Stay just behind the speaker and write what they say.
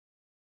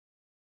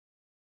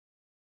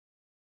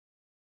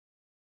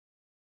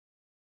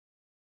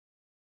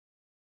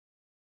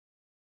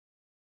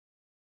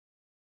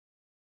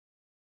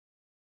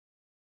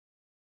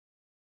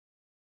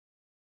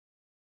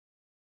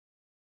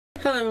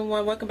Hello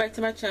everyone, welcome back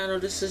to my channel.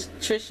 This is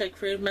Trish at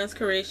Creative Man's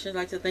Creation. I'd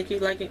like to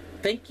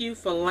thank you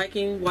for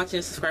liking, watching,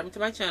 and subscribing to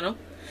my channel.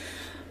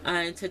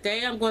 And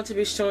today I'm going to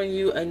be showing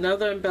you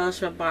another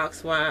embellishment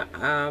box that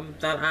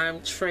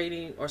I'm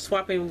trading or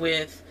swapping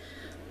with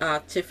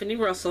Tiffany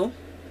Russell.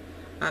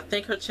 I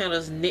think her channel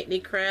is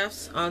Nitney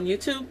Crafts on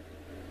YouTube.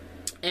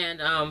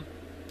 And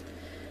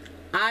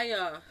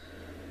I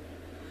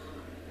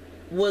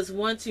was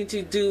wanting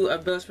to do a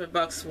embellishment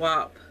box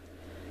swap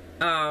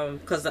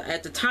because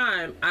at the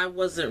time I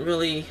wasn't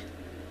really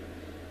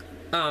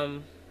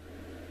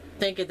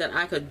thinking that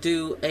I could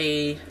do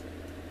a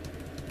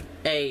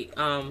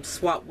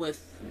swap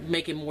with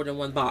making more than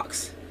one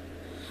box.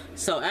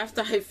 So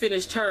after I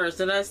finished hers,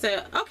 then I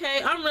said,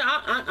 okay,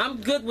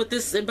 I'm good with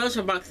this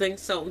embellishment box thing.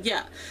 So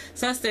yeah,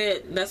 so I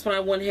said that's when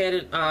I went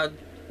ahead and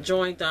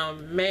joined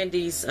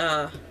Mandy's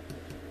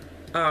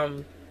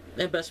embellishment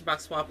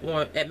box swap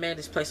at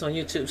Mandy's place on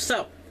YouTube.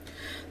 So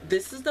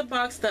this is the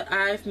box that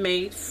I've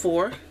made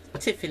for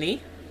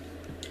Tiffany,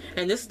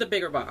 and this is the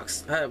bigger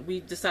box. We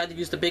decided to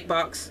use the big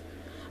box.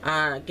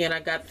 Again, I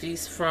got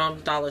these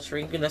from Dollar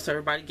Tree, and that's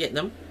everybody getting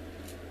them.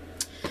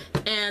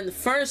 And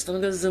first,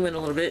 I'm going to zoom in a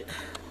little bit.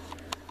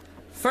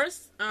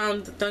 First,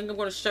 the thing I'm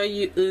going to show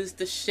you is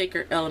the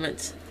shaker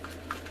element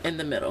in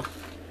the middle.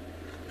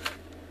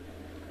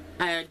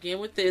 Again,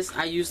 with this,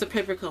 I use the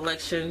paper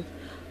collection,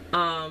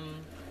 but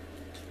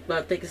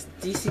I think it's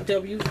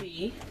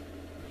DCWV.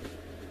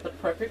 The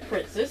Perfect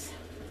Princess.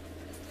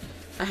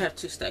 I have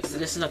two stacks. So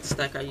this is not the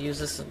stack I use.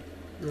 This is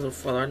a little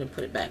fuller. I didn't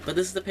put it back. But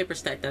this is the paper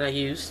stack that I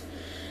use.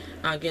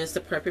 Again, it's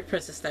the Perfect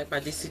Princess stack by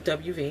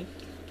DCWV.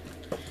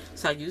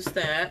 So I use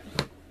that.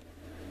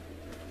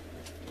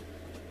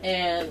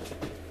 And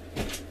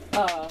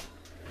I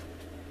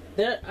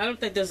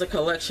don't think there's a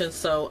collection,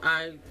 so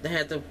I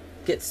had to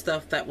get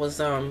stuff that was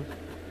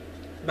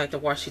like the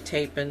washi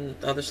tape and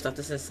other stuff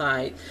that's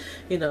inside,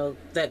 you know,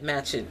 that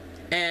match it.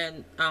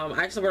 And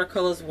I asked her what her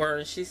colors were,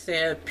 and she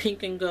said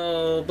pink and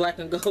gold, black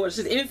and gold, or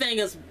anything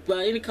is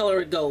any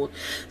color of gold.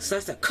 So I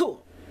said,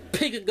 cool,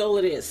 pink and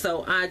gold it is.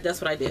 So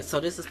that's what I did.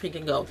 So this is pink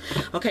and gold.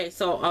 Okay,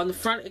 so on the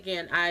front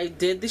again, I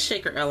did the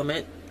shaker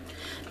element,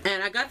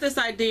 and I got this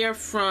idea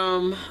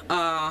from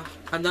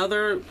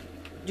another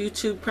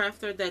YouTube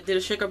crafter that did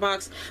a shaker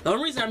box. The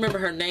only reason I remember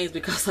her name is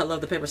because I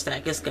love the paper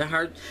stack. It's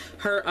her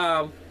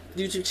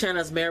YouTube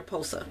channel is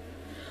Mariposa.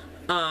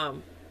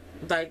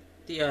 Like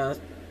the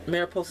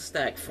Mariposa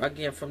stack,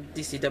 again, from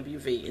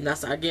DCWV, and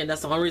that's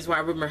the only reason why I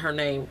remember her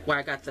name, where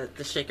I got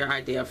the shaker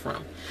idea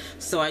from.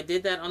 So I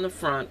did that on the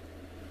front,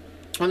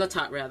 on the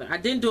top rather. I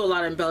didn't do a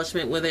lot of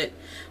embellishment with it.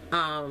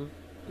 Again,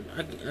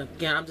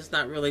 I'm just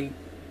not really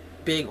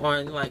big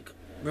on like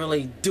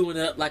really doing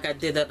it like I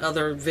did that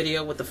other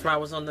video with the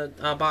flowers on the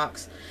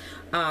box.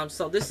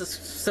 So this is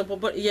simple,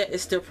 but yeah,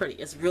 it's still pretty.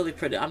 It's really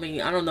pretty. I mean,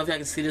 I don't know if y'all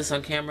can see this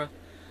on camera,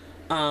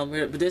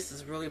 but this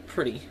is really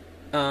pretty.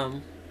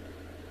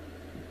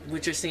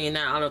 What you're seeing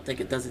now, I don't think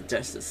it does it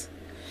justice.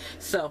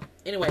 So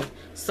anyway,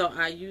 so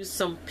I used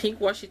some pink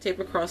washi tape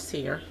across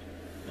here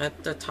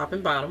at the top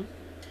and bottom.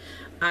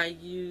 I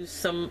used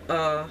some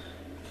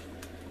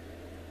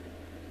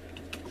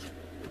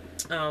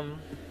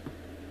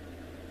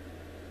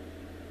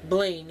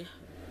bling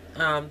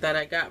that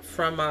I got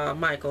from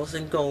Michael's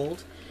in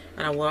gold,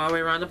 and I went all the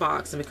way around the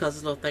box, and because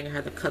of this little thing I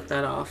had to cut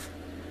that off.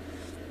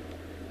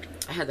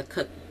 I had to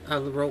cut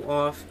the row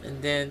off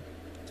and then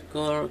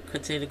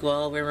continue to go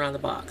all the way around the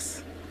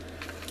box,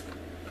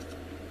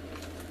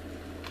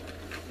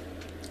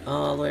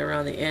 all the way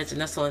around the edge,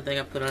 and that's the only thing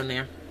I put on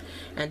there.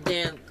 And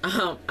then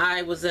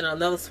I was in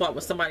another swap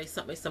where somebody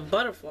sent me some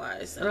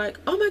butterflies, and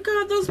like, oh my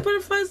god, those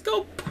butterflies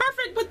go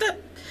perfect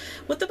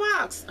with the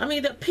box. I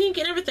mean, the pink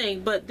and everything.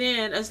 But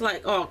then it's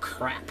like, oh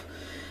crap,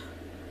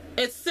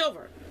 it's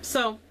silver.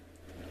 So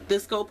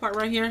this gold part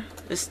right here,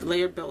 this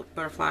layered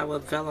butterfly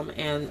with vellum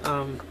and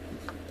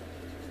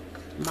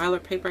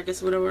mylar paper, I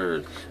guess,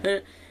 whatever,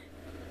 that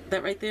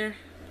right there,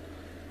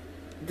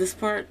 this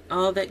part,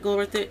 all that gold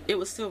right there, it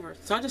was silver.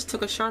 So I just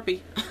took a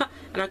Sharpie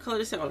and I colored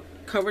this out,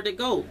 covered it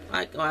gold.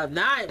 Like,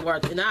 now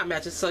it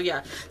matches. So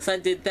yeah, so I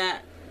did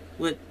that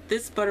with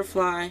this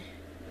butterfly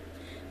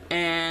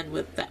and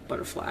with that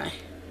butterfly.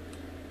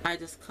 I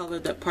just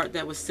colored that part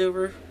that was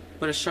silver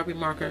with a Sharpie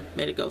marker,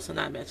 made it go, so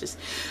now it matches.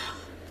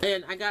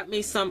 And I got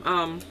me some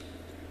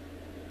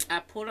I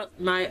pulled up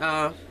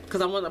my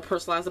because I wanted to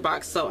personalize the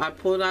box, so I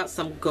pulled out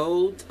some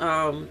gold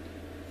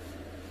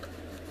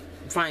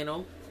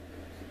vinyl,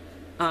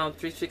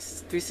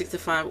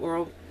 365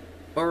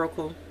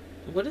 Oracle.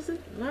 What is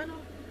it? Vinyl?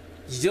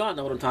 Y'all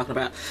know what I'm talking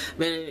about.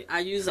 But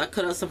I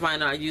cut out some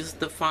vinyl. I used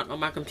the font on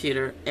my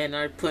computer, and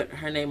I put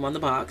her name on the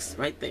box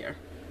right there.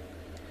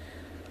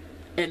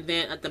 And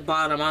then at the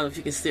bottom, I don't know if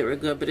you can see it real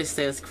good, but it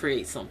says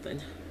 "Create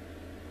Something"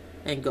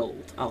 in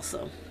gold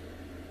also.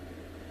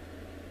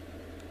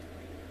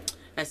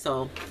 And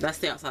so that's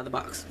the outside of the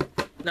box.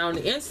 Now on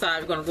the inside,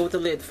 we're going to go with the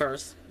lid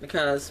first,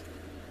 because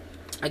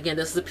again,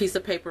 this is a piece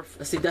of paper.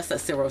 See, that's that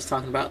silver I was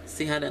talking about.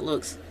 See how that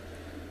looks?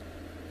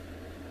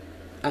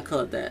 I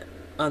colored that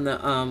on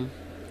the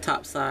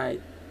top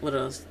side. What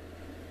else?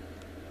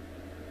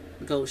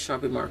 gold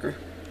Sharpie marker.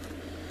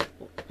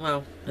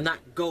 Well, not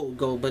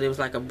gold, but it was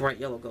like a bright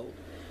yellow gold.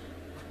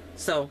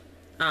 So,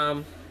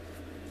 I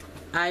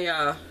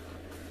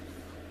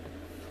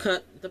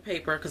cut the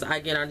paper because I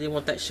didn't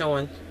want that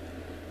showing.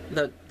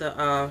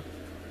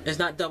 It's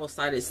not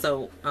double-sided,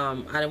 so I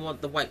didn't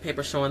want the white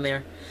paper showing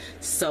there.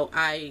 So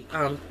I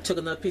took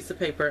another piece of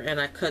paper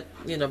and I cut,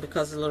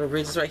 because of the little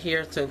ridges right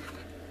here, to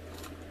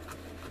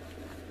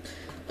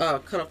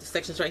cut off the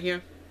sections right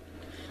here.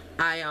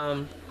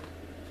 I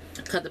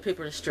cut the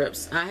paper in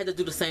strips. I had to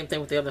do the same thing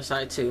with the other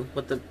side too,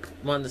 with the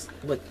one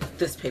with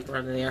this paper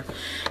under there.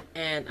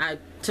 And I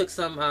took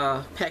some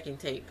packing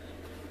tape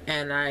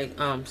and I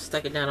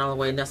stuck it down all the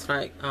way. And that's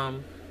right.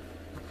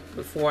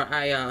 Before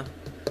I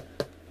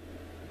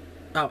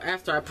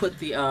after I put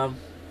the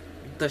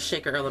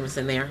shaker elements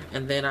in there,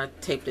 and then I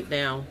taped it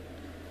down.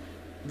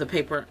 The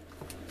paper,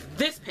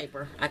 this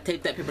paper, I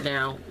taped that paper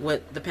down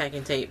with the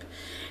packing tape,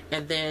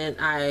 and then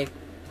I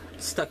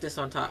stuck this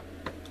on top.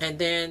 And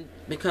then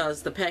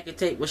because the packing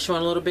tape was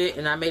showing a little bit,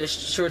 and I made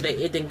sure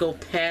that it didn't go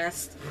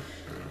past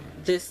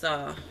this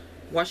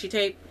washi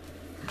tape,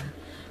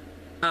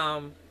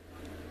 I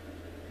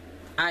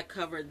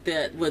covered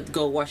that with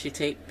gold washi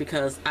tape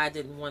because I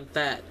didn't want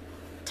that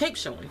tape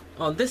showing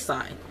on this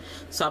side.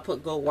 So I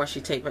put gold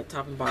washi tape at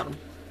top and bottom,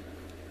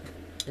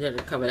 and then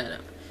to cover that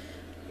up.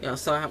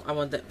 So I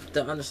want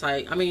the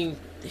underside. I mean,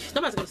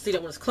 nobody's gonna see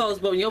that when it's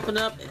closed, but when you open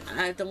up,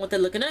 I don't want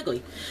that looking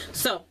ugly.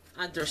 So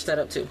I dressed that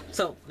up too.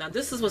 So now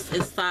this is what's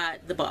inside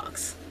the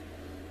box.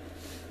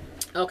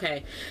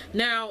 Okay,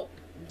 now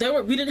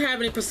we didn't have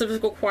any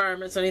specific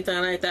requirements or anything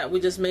like that. We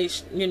just made,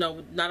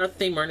 not a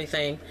theme or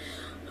anything.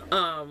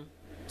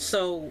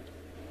 So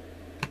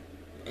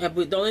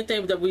the only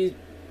thing that we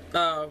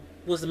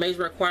was the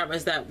major requirement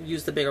is that we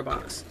use the bigger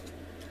box.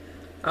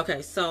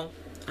 Okay, so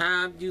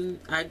I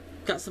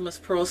got some of this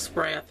pearl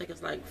spray. I think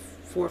it's like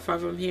 4 or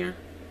 5 of them here.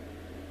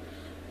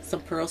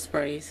 Some pearl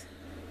sprays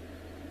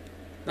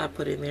that I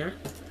put in there,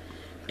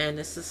 and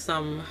this is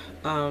some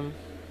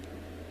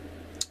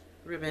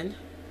ribbon,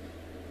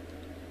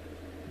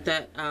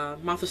 that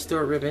Martha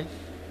Stewart ribbon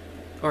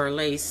or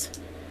lace.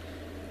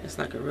 It's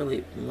like a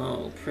really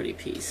long, pretty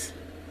piece.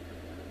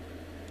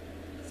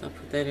 So I'll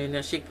put that in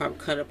there. She could probably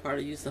cut it apart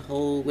or use the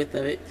whole width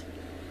of it.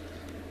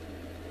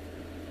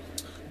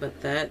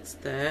 But that's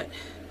that.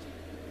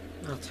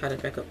 I'll tie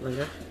it back up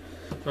later.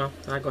 Well,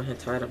 I'll go ahead and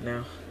tie it up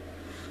now.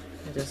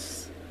 I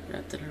just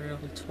wrapped it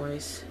around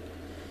twice.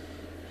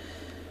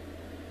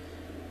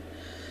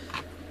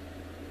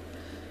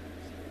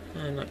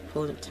 I'm like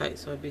pulling it tight,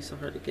 so it'd be so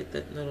hard to get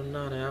that little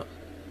knot out.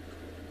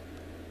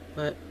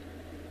 But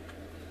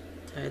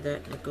tie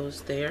that and it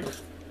goes there.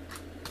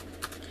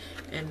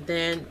 And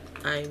then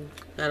I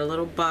got a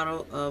little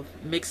bottle of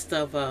mixed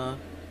of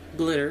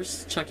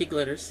glitters, chunky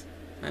glitters.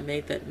 I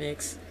made that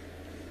mix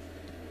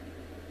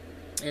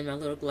in my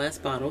little glass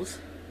bottles.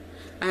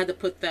 I had to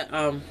put that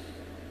eye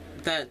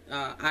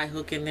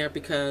hook in there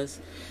because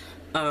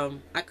I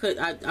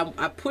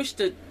pushed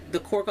the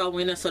cork all the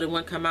way in there so they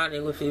wouldn't come out,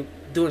 and if you're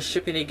doing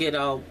shipping it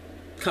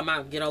come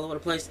out and get all over the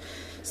place.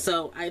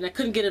 So I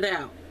couldn't get it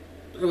out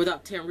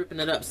without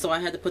ripping it up, so I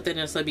had to put that in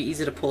there so it'd be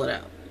easy to pull it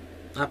out.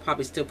 I'll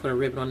probably still put a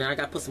ribbon on there. I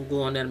gotta put some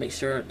glue on there to make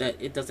sure that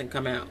it doesn't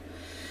come out.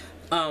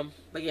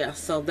 But yeah,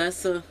 so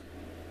that's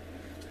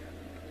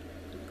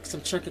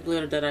some chunky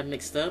glitter that I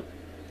mixed up.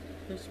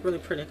 It's really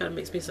pretty. I gotta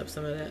mix up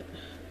some of that.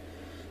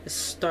 It's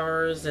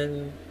stars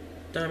and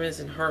diamonds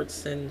and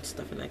hearts and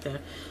stuff like that.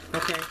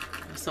 Okay,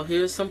 so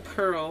here's some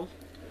pearl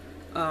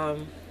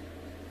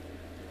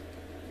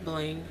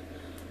bling.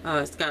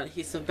 It's got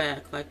adhesive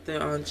back like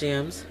the on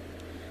gems.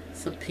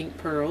 Some pink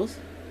pearls,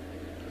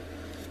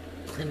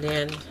 and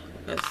then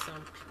got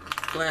some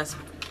glass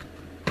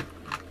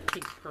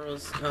pink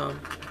pearls that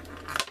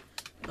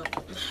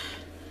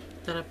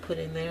I put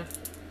in there.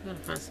 I'm gonna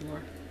find some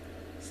more.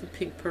 Some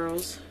pink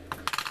pearls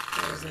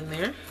that was in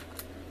there.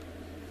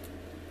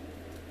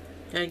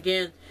 And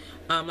again,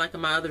 like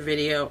in my other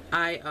video,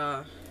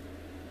 I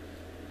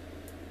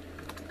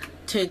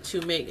tend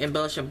to make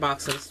embellishment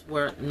boxes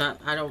where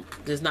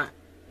there's not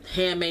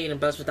handmade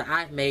embellishments that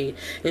I've made.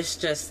 It's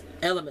just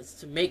elements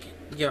to make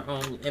your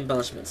own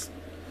embellishments.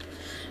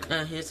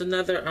 Here's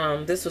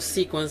another, this was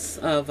sequence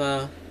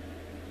of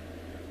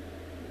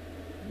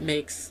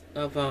mix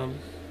of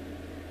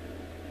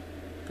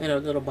in a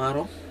little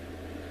bottle.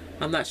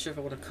 I'm not sure if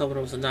I want to cover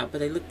those or not, but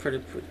they look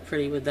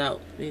pretty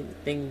without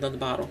anything on the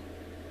bottle.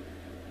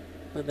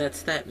 But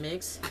that's that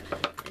mix.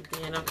 And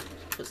then I'll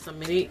put some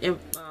mini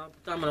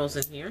dominoes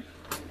in here.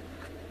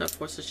 Of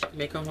course, so she can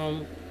make her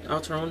own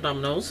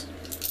dominoes.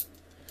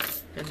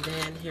 And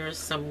then here's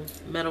some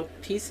metal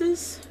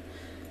pieces.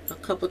 A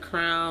couple of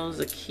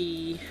crowns, a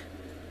key,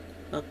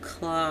 a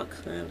clock.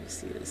 Let me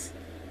see this.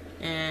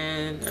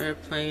 And an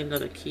airplane,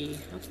 another key.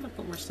 I'm gonna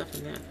put more stuff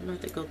in there. I'm gonna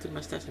have to go through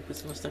my stash and put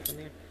some more stuff in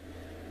there.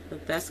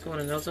 But that's going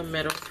in. Those are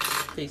metal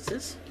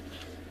pieces.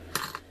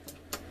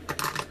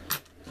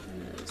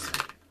 Let's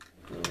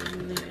go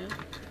in there.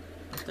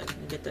 If I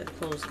can get that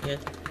closed again.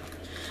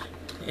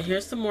 And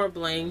here's some more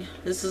bling.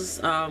 This is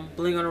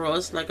bling on a roll.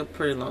 It's like a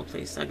pretty long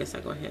piece. I guess I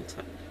go ahead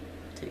and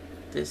take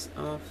this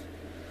off.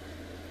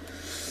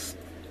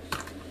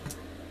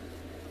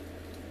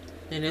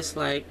 And it's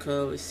like,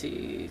 let's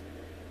see,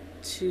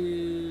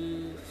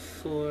 2,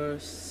 4,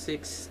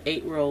 6,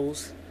 8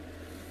 rolls.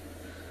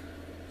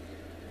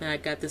 And I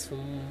got this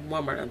from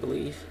Walmart, I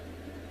believe.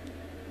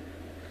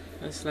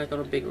 It's like on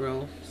a big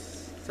roll.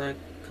 So I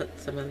cut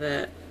some of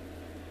that.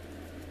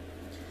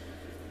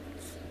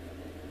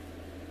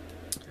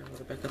 I'll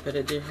go back up at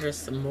it. Here's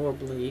some more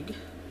bling.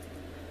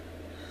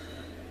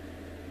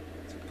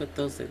 Put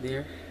those in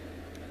there.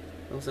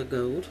 Those are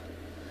gold.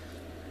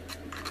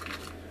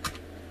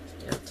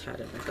 I'll tie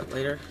that back up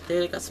later.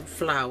 Then I got some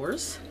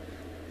flowers.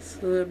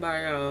 So they're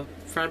my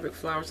fabric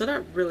flowers. They're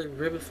not really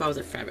ribbon flowers,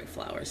 they're fabric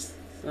flowers.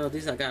 So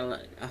these, I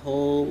got a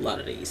whole lot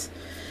of these.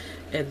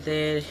 And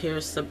then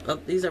here's some,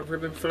 these are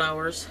ribbon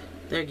flowers.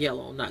 They're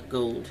yellow, not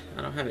gold.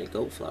 I don't have any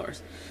gold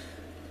flowers.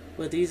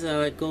 But these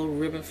are gold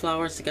ribbon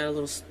flowers. They got a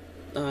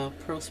little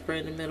pearl spray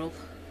in the middle.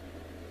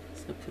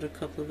 So I put a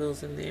couple of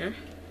those in there.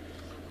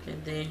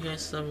 And then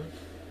here's some,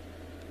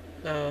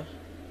 I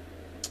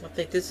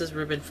think this is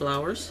ribbon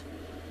flowers.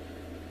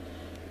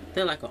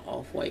 They're like an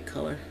off-white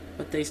color,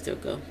 but they still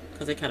go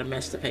because they kind of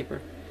match the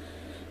paper.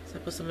 So I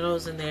put some of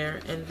those in there.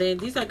 And then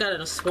these I got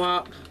in a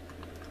swap.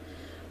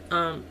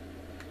 And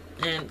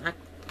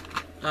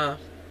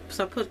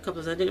so I put a couple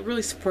of them. They're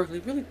really sparkly,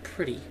 really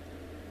pretty.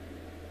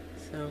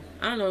 So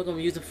I don't know what I'm going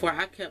to use them for.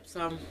 I kept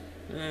some.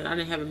 I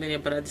didn't have many,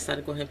 but I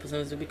decided to go ahead and put some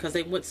of them because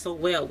they went so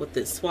well with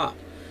this swap.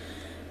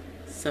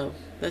 So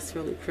that's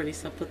really pretty.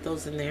 So I put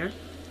those in there.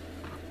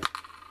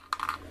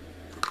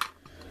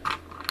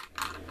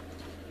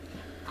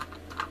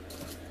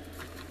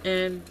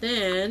 And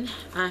then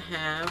I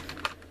have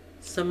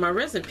some of my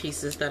resin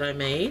pieces that I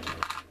made.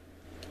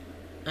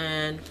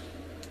 And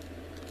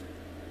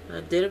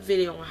I did a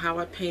video on how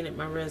I painted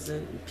my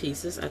resin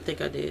pieces. I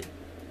think I did.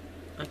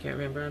 I can't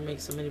remember. I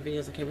made so many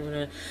videos I can't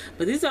remember that.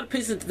 But these are the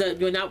pieces that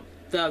went out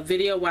the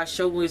video where I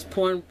showed when we was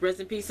pouring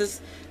resin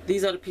pieces.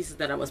 These are the pieces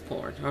that I was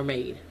pouring or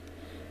made.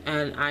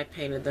 And I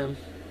painted them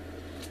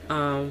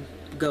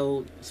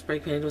gold, spray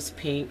painted with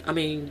pink,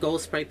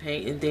 gold spray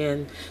paint, and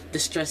then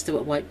distressed it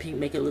with white pink,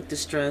 make it look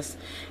distressed.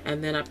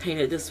 And then I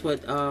painted this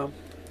with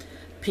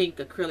pink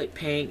acrylic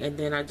paint, and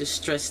then I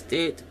distressed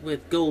it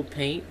with gold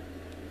paint.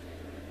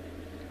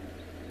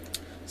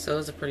 So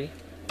those are pretty.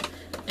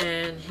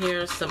 And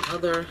here's some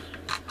other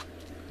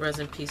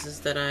resin pieces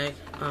that I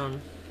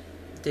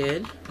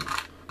did.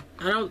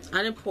 I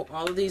didn't pour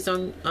all of these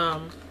on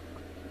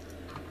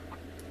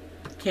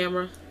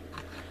camera,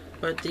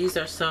 but these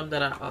are some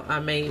that I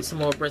made, some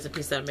more resin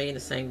pieces that I made in the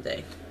same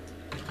day.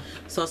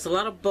 So it's a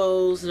lot of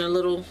bows and a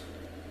little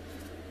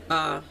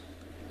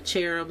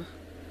cherub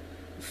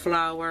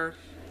flower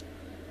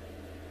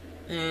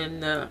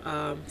and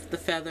the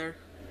feather.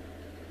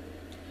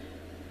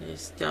 I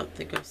don't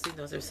think I've seen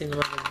those. I've seen them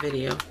on the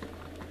video.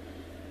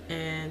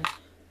 And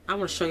I'm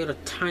going to show you the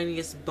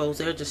tiniest bows.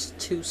 They're just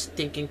too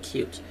stinking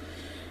cute.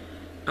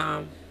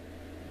 I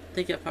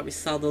think I probably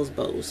saw those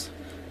bows.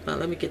 But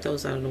let me get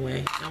those out of the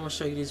way. I want to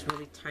show you these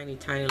really tiny,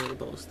 tiny little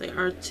bows. They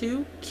are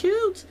too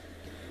cute.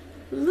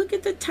 Look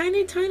at the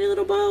tiny, tiny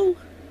little bow.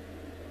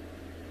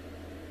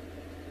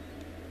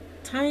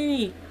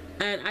 Tiny.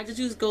 And I just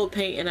used gold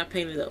paint and I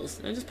painted those.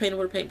 I just painted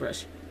with a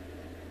paintbrush.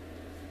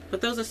 But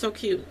those are so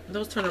cute.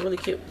 Those turn out really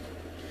cute.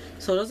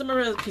 So those are my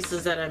resin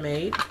pieces that I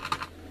made.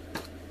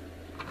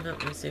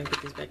 Let me see if I can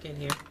get these back in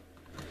here.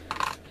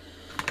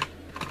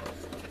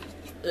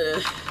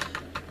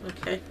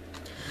 Okay.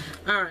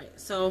 Alright,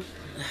 so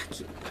I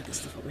keep putting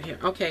stuff over here.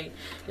 Okay,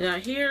 now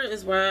here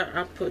is where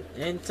I put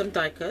in some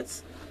die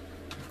cuts.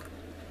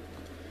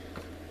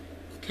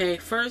 Okay,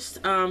 first,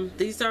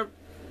 these are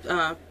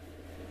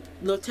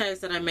little tags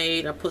that I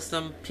made. I put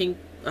some pink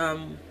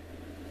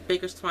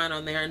baker's twine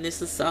on there, and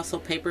this is also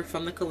paper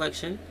from the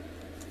collection.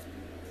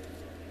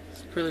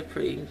 It's really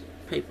pretty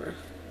paper.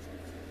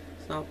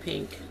 It's all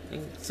pink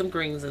and some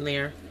greens in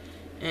there,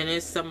 and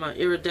there's some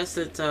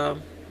iridescent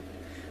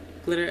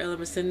glitter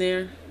elements in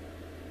there,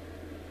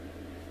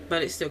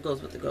 but it still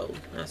goes with the gold.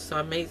 So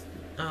I made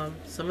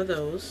some of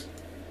those.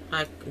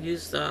 I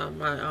used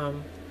my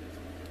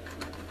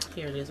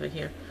here it is right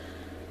here.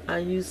 I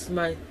used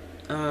my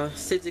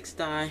Sizzix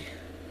die.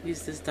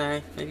 Use this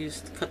die. I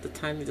cut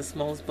the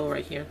smallest bow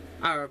right here,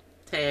 or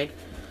tag,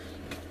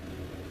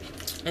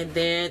 and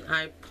then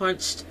I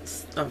punched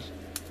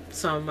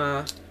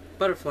some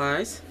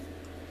butterflies.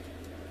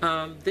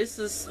 This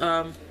is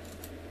a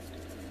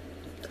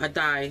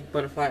die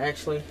butterfly,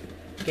 actually,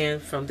 again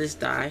from this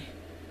die.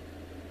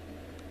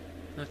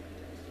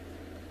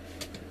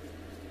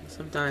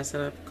 Some dies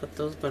that I cut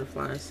those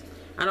butterflies.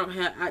 I don't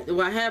have.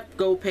 I have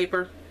gold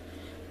paper,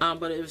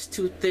 but it was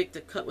too thick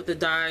to cut with the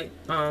die.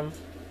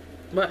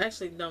 Well,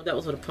 actually, no, that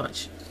was with a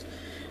punch.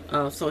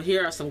 So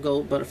here are some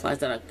gold butterflies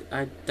that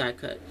I die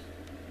cut.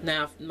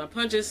 Now, my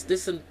punches,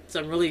 this is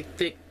some really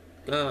thick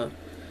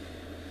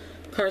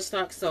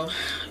cardstock, so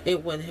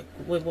it wouldn't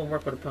work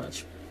with a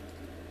punch.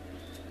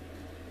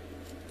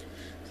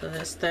 So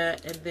that's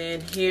that. And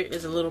then here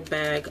is a little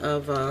bag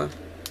of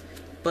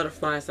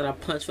butterflies that I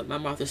punched with my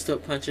Martha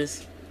Stewart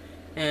punches.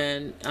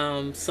 And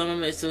some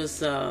of it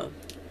was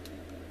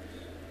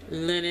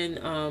linen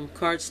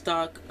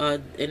cardstock,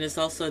 and it's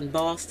also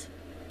embossed.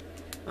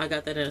 I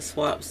got that in a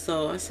swap.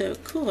 So I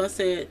said, cool. I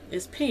said,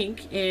 it's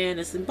pink and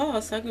it's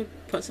embossed, so I can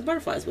put some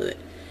butterflies with it.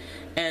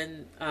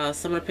 And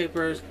some of the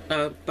paper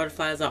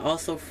butterflies are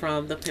also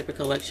from the paper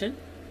collection.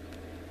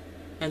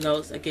 And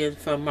those, again,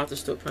 from Martha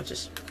Stewart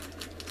punches.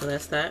 So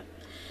that's that.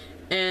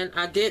 And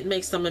I did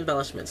make some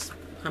embellishments.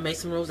 I made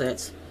some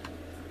rosettes.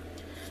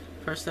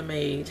 First I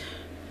made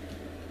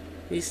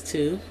these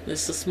two.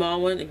 This is a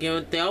small one.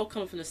 Again, they all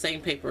come from the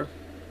same paper.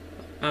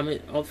 I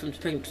mean, all from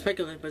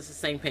specular, but it's the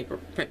same paper,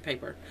 print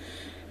paper.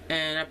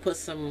 And I put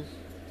some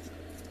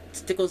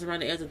stickles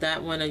around the edge of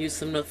that one. I used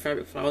some of the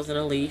fabric flowers and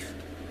a leaf.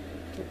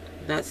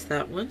 That's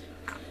that one.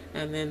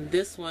 And then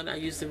this one, I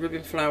used the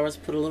ribbon flowers,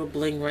 put a little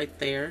bling right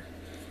there.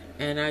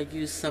 And I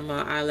used some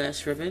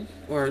eyelash ribbon,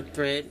 or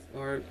thread,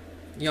 or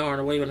yarn,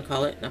 or what you want to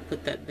call it. And I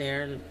put that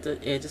there, and the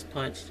edge is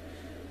punched.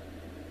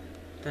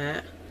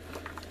 That.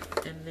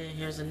 And then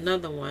here's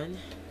another one.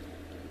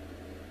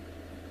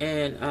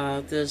 And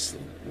there's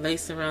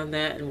lace around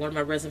that, and one of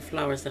my resin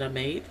flowers that I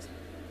made.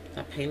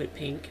 I painted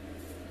pink.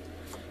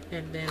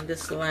 And then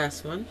this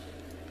last one,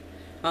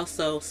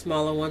 also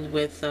smaller one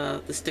with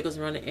the stickers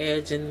around the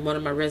edge, and one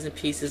of my resin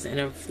pieces, and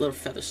a little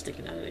feather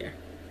sticking out of there.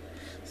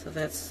 So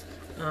that's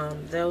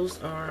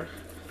those are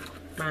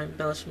my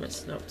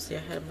embellishments. Nope, see, I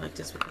had them like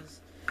this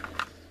because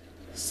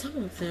some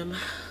of them,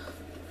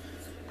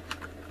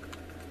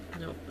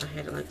 nope, I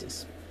had it like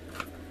this,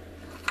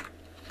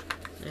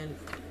 and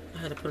I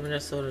had to put them in there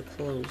so to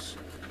close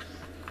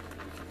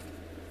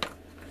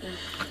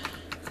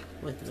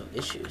with no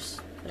issues.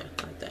 There,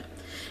 like that.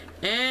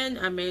 And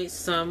I made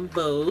some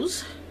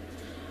bows.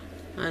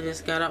 I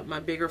just got out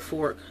my bigger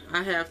fork.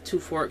 I have two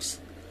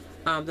forks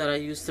that I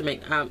use to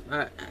make.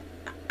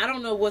 I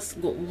don't know what's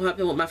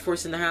happening with my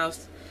forks in the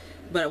house,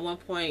 but at one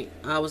point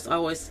I was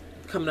always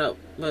coming up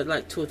with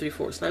like 2 or 3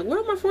 forks. Like, where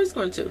are my forks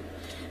going to?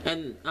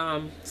 And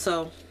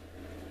so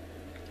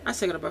I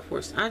said I gotta buy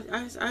forks.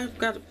 I've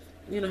got,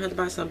 you know, had to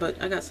buy some,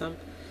 but I got some.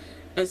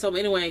 And so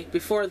anyway,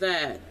 before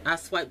that, I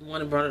swiped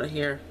one and brought it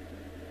here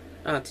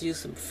to use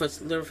some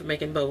for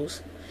making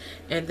bows.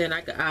 And then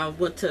I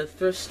went to a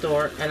thrift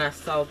store and I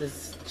saw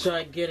this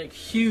gigantic,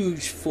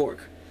 huge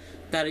fork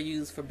that I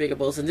use for bigger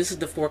bows. And this is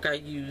the fork I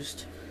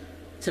used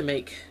to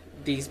make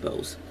these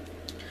bows.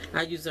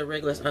 I used a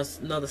regular,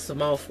 another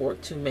small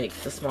fork to make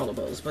the smaller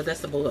bows. But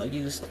that's the bowl I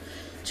used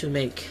to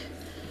make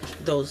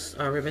those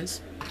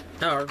ribbons.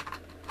 Or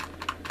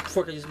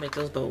fork I used to make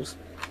those bows.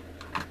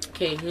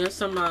 Okay, here's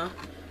some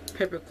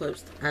paper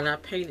clips, and I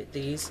painted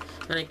these,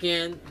 and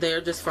again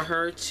they're just for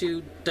her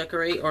to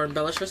decorate or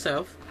embellish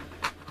herself.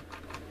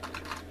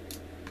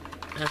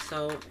 And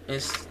so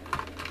it's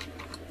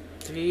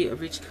 3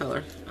 of each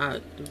color,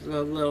 a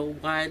little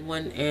wide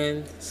one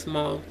and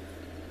small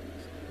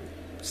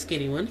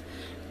skinny one,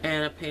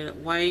 and I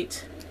painted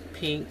white,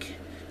 pink,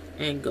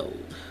 and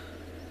gold.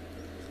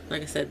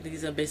 Like I said,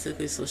 these are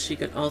basically so she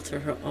can alter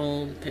her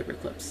own paper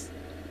clips.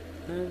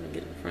 Get in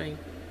the frame.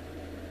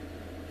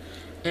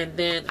 And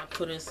then I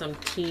put in some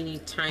teeny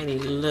tiny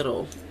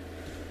little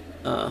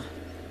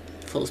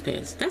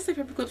clothespins. That's the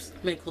paper clips,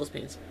 I made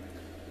clothespins.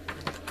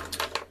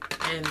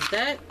 And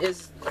that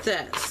is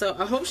that. So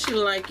I hope she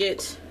like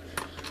it.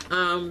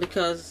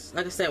 Because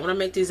like I said, when I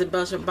make these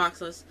embellishment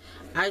boxes,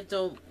 I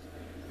don't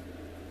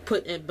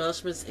put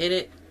embellishments in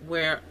it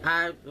where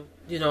I,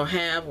 you know,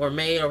 have or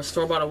made or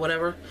store-bought or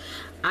whatever.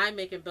 I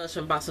make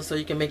embellishment boxes so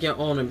you can make your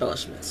own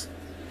embellishments.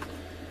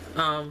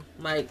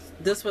 Like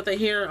this what they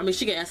hear, I mean,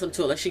 she can add something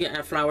to it, like she can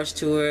add flowers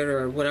to it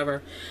or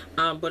whatever,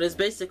 but it's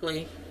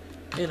basically,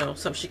 you know,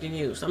 something she can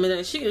use. I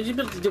mean, she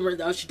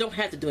don't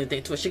have to do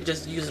anything to it. She can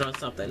just use it on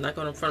something, like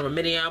on in front of a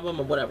mini album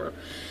or whatever.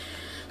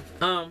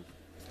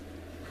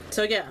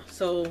 So yeah,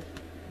 so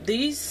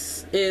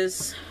this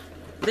is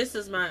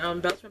my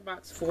embellishment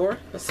box for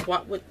a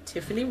swap with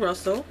Tiffany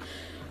Russell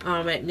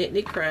at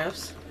Nitney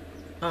Crafts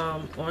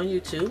on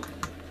YouTube.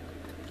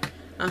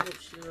 I hope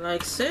she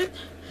likes it.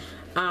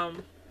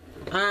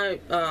 I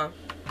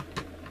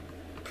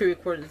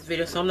pre-recorded this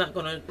video, so I'm not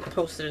gonna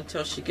post it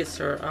until she gets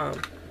her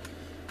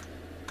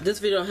this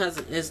video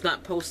is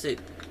not posted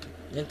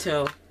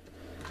until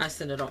I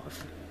send it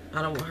off.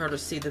 I don't want her to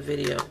see the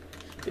video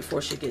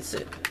before she gets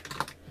it.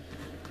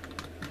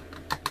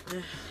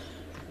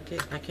 Okay,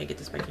 I can't get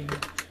this back in here.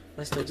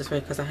 Let's do it this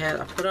way, because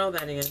I put all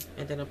that in,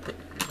 and then I put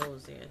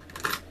those in,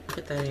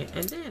 put that in,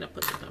 and then I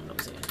put the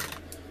dominoes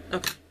in.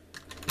 Okay,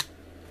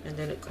 and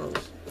then it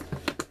closed.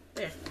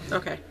 There.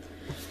 Okay.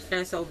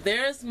 And so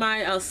there's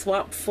my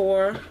swap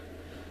for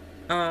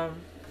the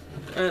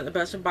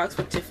embellishment box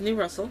with Tiffany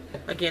Russell,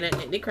 again at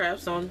Nitney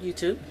Crafts on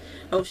YouTube.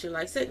 I hope she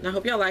likes it, and I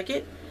hope y'all like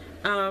it.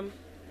 And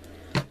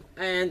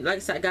like I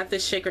said, I got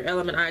this shaker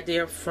element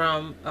idea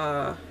from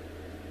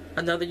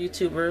another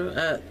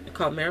YouTuber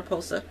called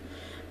Mariposa,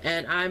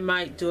 and I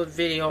might do a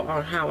video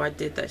on how I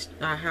did that,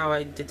 how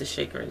I did the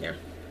shaker in there.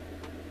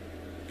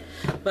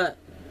 But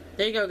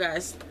there you go,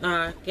 guys.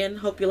 Again,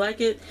 hope you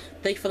like it.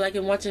 Thank you for liking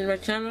and watching my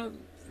channel.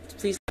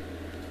 Please